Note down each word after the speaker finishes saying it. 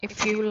A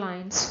few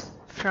lines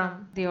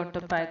from the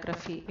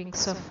autobiography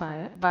Wings of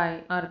Fire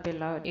by our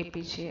beloved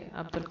APJ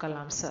Abdul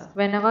Kalam sir.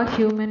 Whenever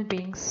human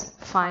beings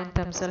find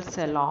themselves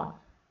alone,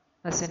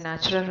 as a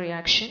natural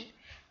reaction,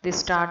 they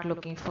start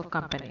looking for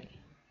company.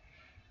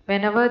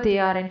 Whenever they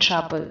are in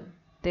trouble,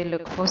 they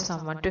look for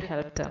someone to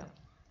help them.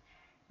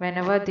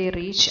 Whenever they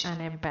reach an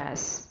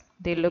impasse,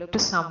 they look to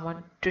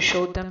someone to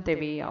show them the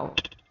way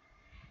out.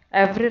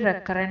 Every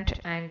recurrent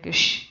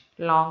anguish,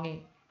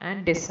 longing,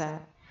 and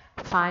desire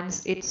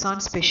finds its own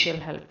special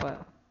helper.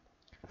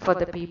 For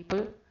the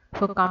people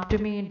who come to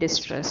me in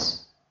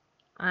distress,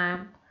 I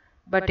am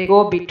but a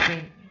go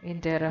between in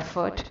their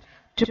effort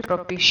to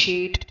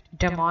propitiate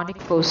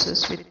demonic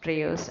forces with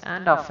prayers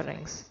and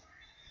offerings.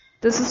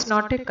 This is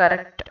not a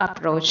correct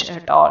approach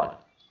at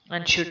all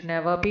and should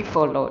never be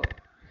followed.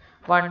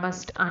 One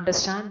must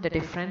understand the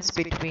difference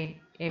between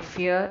a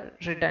fear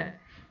ridden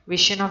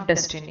vision of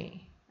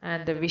destiny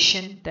and the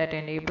vision that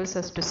enables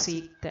us to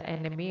seek the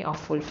enemy of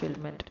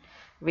fulfillment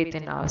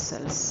within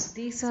ourselves.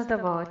 These are the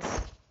words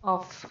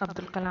of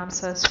Abdul Kalam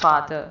sir's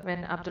father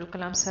when Abdul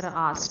Kalam sir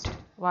asked,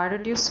 "Why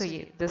don't you say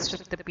this to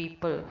the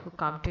people who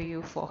come to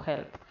you for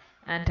help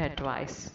and advice?"